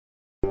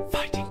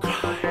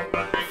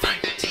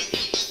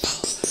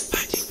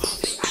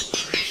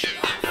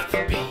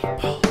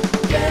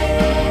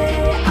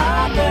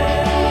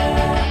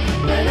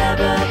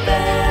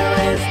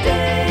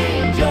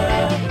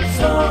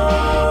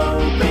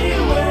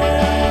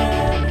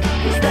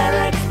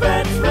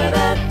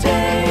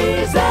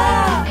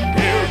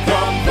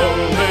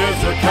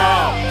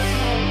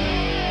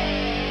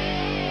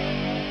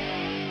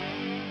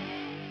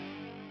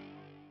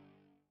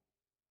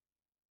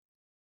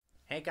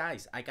Hey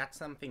guys, I got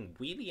something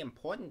really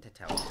important to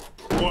tell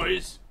you.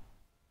 Boys,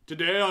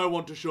 today I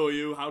want to show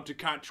you how to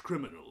catch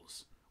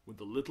criminals with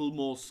a little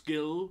more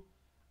skill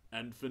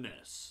and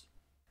finesse.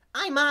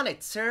 I'm on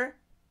it, sir.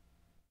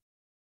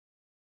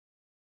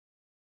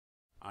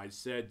 I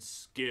said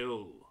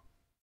skill.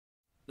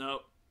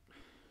 No,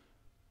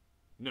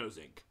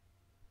 Zinc.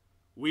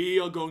 We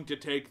are going to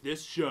take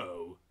this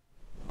show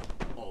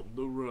on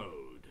the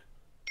road.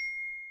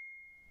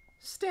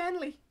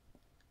 Stanley,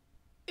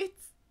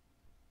 it's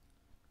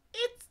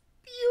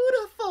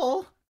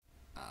beautiful.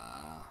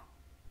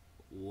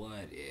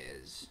 What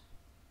is?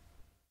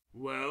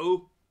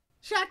 Well?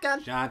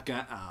 Shotgun.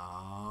 Shotgun.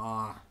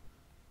 Aww.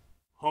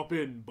 Hop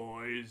in,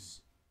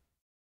 boys.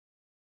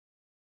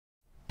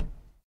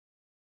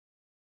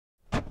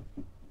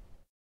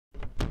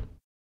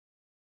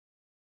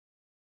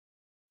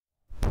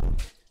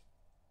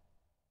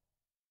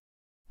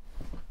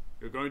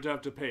 You're going to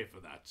have to pay for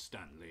that,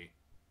 Stanley.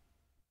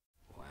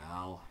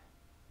 Well,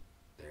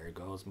 there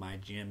goes my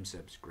gym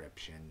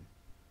subscription.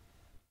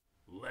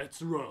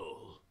 Let's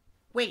roll.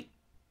 Wait,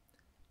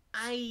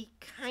 I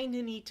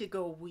kinda need to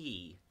go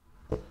wee.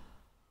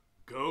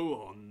 Go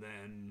on,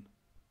 then.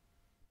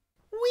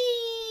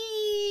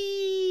 Wee!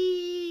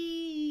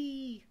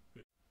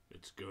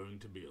 It's going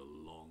to be a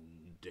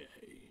long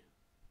day.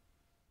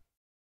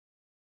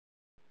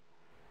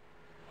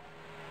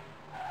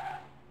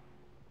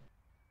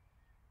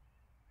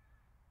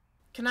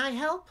 Can I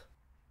help?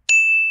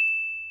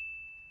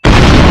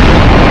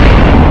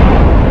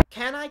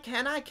 Can I?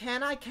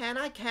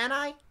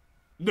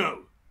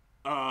 No.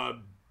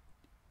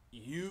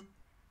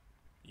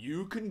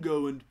 You can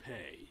go and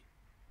pay.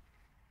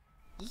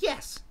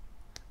 Yes.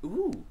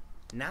 Ooh,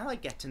 now I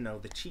get to know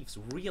the chief's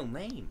real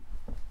name.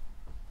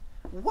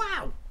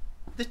 Wow!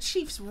 The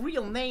chief's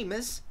real name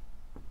is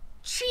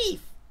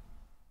Chief!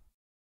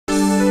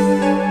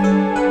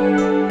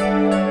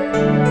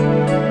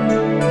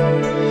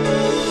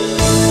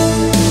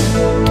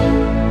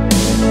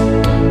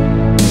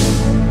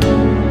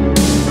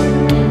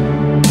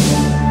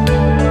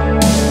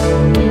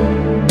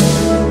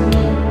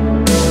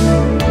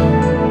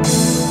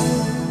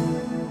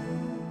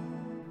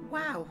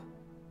 Wow,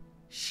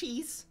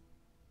 she's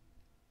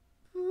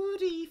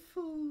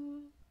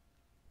beautiful.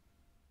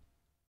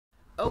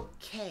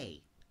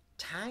 Okay,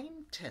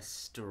 time to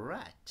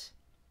strut.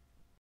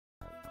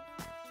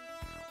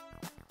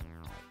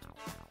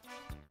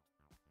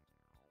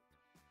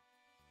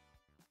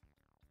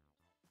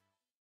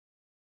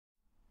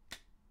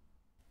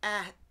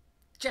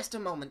 Just a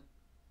moment.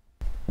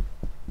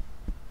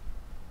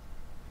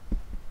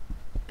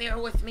 Bear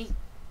with me.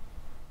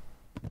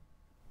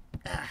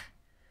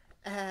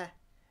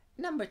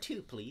 Number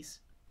 2, please.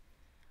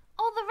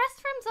 Oh, the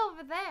restroom's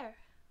over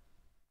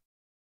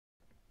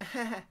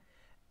there.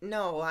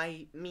 No,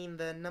 I mean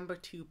the number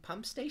 2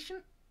 pump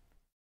station?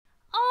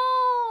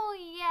 Oh,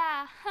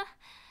 yeah.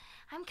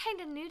 I'm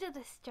kinda new to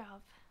this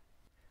job.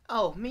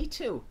 Oh, me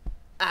too.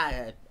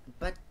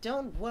 But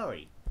don't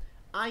worry.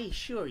 I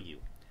assure you,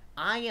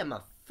 I am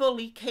a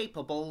fully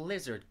capable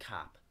lizard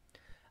cop.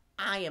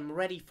 I am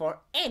ready for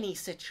any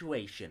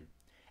situation.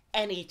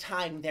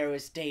 Anytime there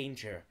is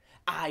danger,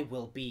 I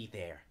will be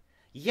there.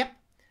 Yep,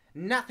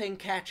 nothing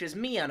catches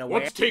me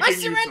unaware. What's taking I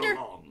you surrender!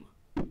 so long?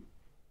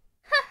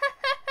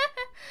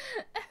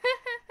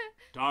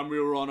 Time we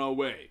were on our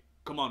way.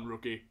 Come on,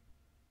 rookie.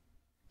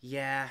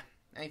 Yeah,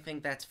 I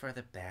think that's for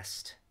the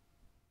best.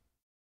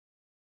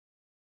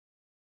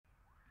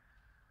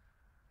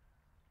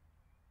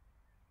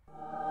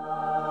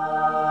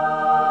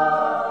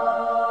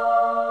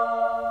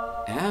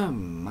 Oh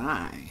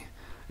my.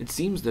 It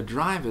seems the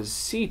driver's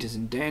seat is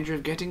in danger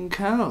of getting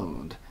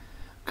cold.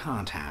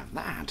 Can't have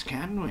that,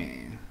 can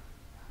we?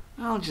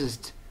 I'll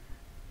just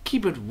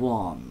keep it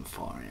warm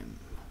for him.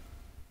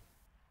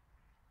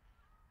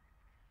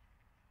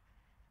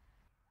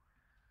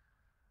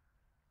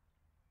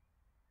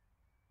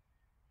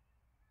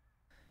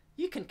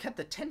 You can cut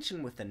the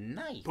tension with a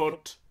knife.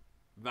 Put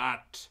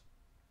that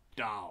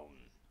down.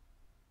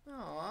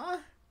 Aww.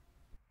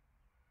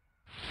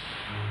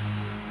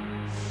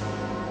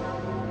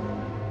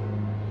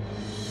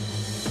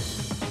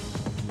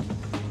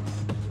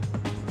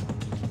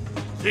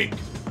 Think.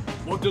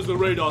 What does the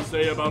radar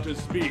say about his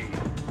speed?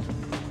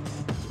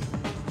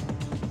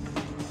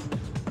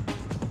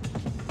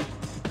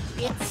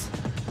 It's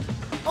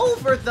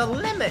over the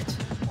limit.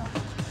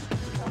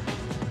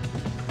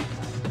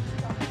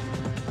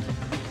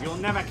 You'll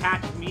never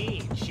catch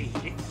me, Chief.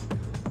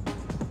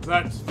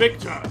 That's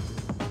Victor.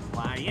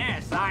 Why,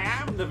 yes, I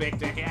am the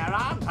victor here,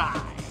 aren't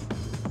I?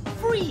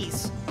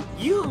 Freeze!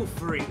 You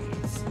freeze.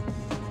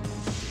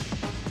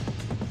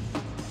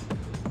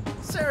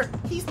 Sir,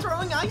 he's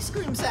throwing ice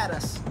creams at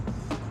us.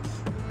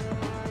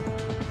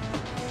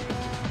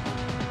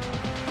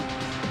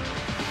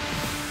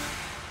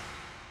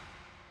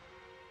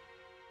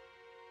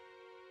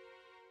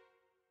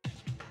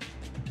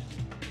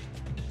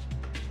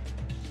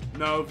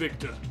 Now,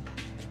 Victor,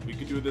 we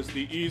can do this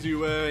the easy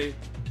way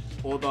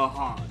or the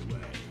hard way.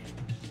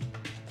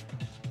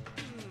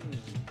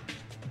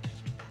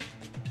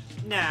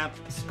 Nah,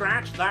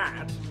 scratch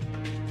that.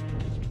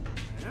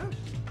 Yeah?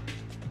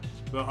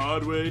 The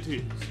hard way it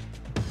is.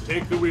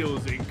 Take the wheel,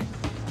 Zink.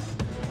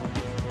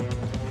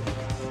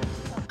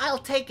 I'll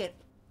take it.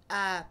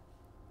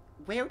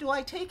 Where do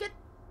I take it?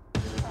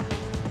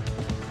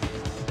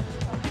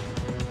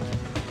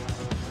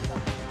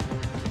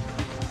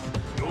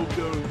 You're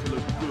going to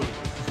look good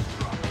with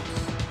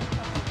stripes.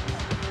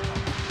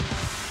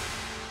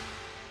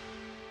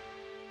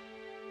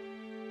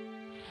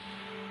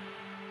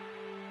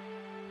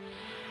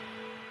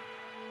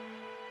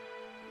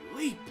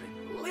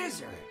 Leaping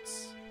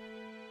lizards!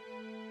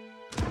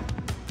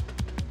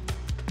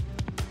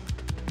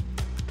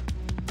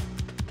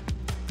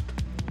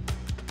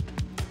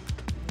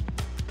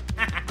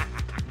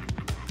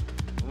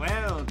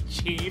 Well,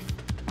 Chief,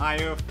 are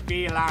you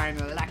feline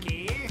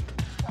lucky?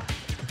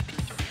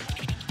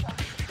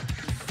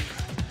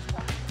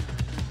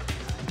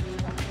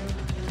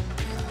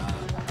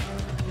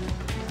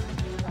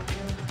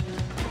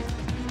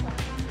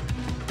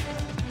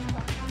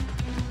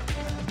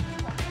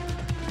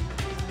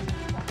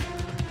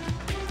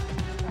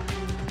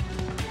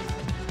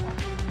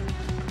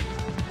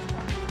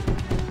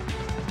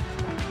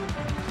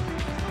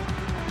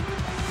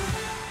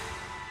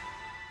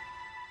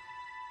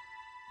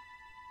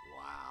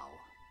 Wow,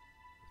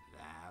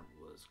 that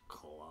was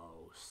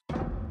close.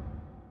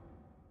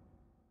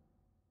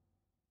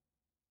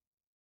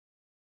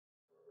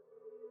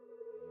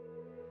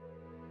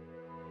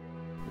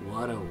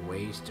 What a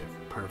waste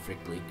of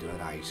perfectly good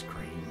ice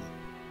cream.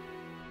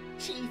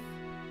 Chief,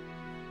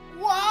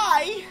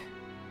 why?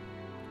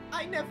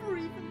 I never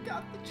even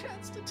got the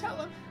chance to tell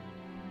him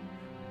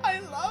I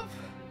love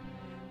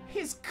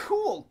his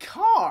cool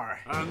car.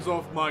 Hands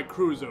off my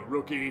cruiser,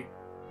 rookie.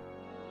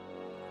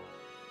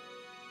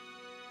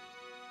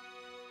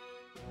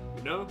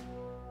 You know,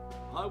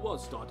 I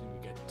was starting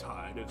to get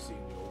tired of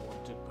seeing your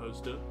wanted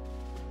poster.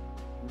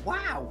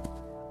 Wow,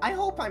 I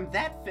hope I'm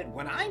that fit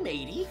when I'm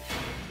 80.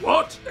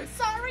 What?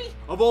 Sorry?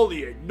 Of all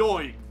the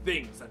annoying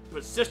things that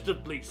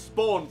persistently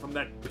spawn from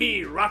that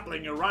pea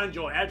rattling around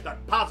your head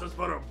that passes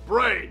for a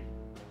brain,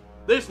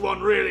 this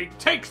one really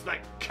takes the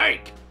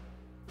cake!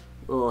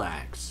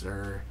 Relax,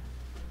 sir.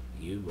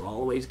 You've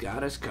always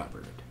got us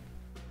covered.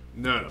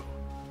 No.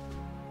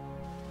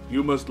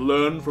 You must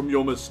learn from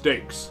your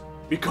mistakes.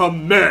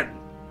 Become men!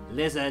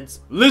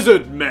 Lizards.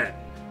 Lizard men!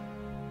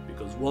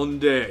 Because one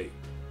day,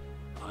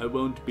 I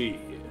won't be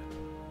here.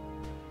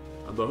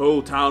 And the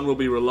whole town will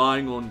be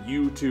relying on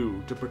you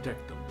two to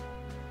protect them,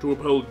 to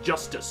uphold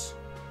justice,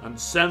 and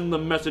send the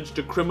message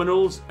to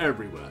criminals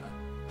everywhere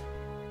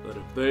that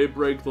if they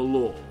break the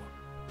law,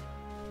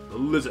 the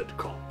lizard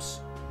cops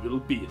will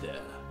be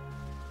there.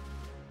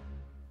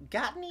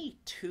 Got any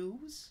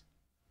twos?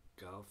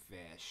 Go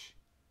fish.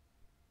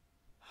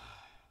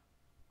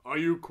 Are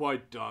you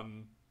quite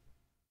done?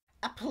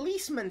 A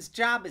policeman's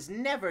job is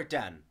never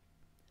done.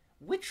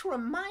 Which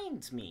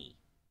reminds me.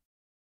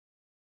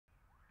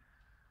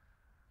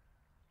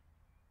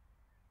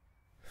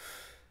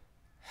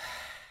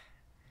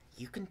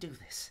 You can do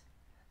this.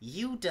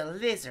 You the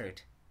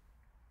lizard.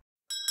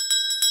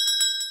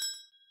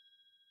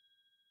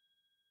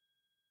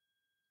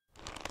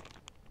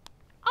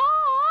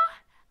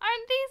 Aw,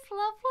 aren't these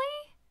lovely?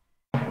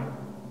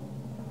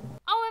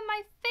 Oh, and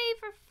my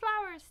favorite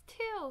flowers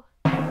too.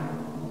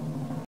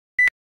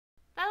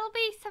 That'll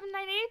be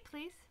 $7.98,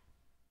 please.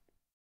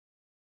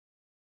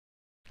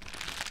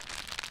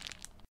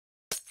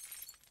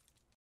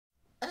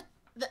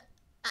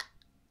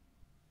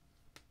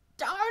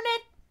 Darn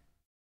it!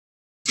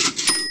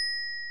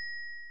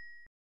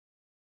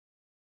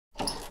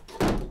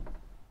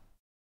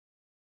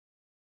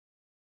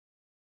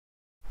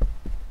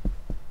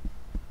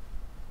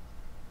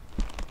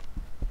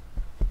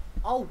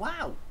 Oh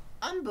wow,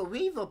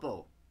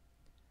 unbelievable.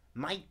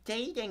 My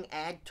dating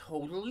ad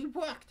totally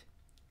worked.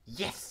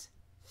 Yes,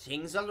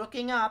 things are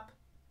looking up.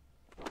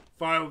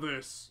 File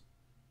this.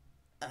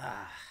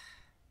 Ah.